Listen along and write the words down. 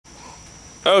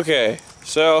Okay,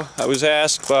 so I was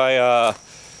asked by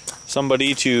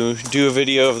somebody to do a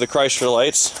video of the Chrysler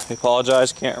lights. I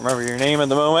apologize, can't remember your name at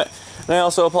the moment. And I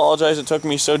also apologize it took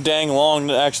me so dang long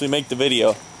to actually make the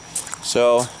video.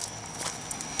 So,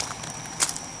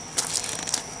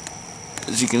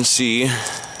 as you can see,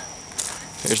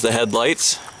 here's the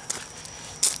headlights.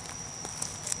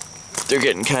 They're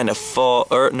getting kind of full,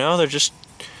 or no, they're just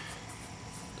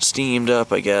steamed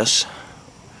up, I guess,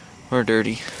 or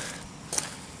dirty.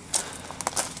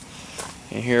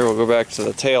 And here we'll go back to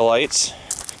the tail lights.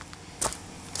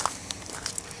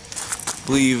 I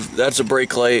believe that's a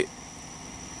brake light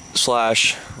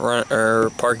slash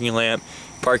parking lamp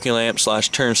slash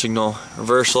turn signal,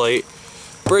 reverse light,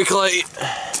 brake light,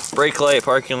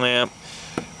 parking lamp,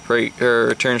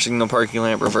 turn signal, parking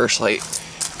lamp, reverse light.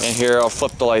 And here I'll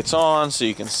flip the lights on so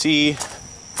you can see.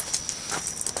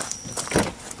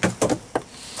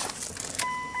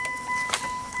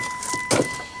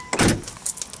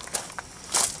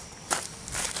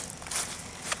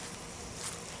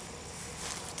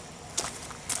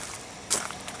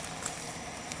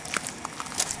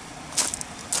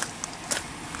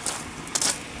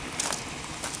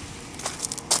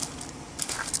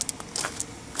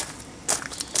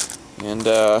 And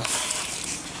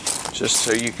just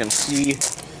so you can see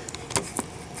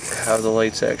how the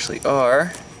lights actually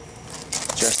are,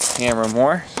 just the camera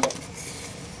more.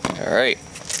 Alright.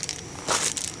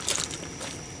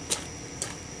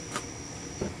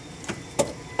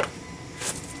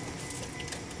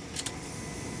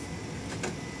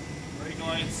 Brake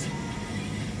lights.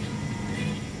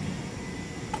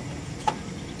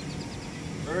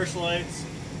 Reverse lights.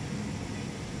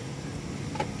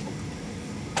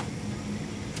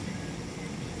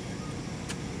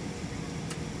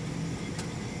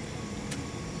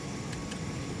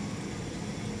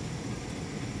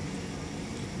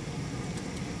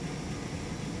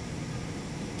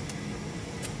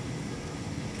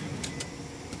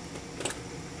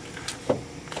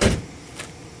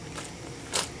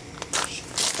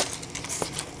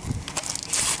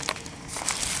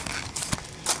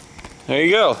 There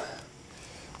you go.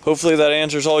 Hopefully that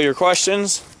answers all your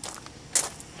questions,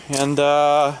 and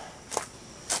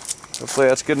hopefully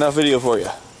that's a good enough video for you.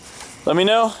 Let me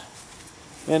know,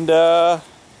 and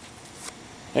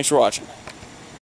thanks for watching.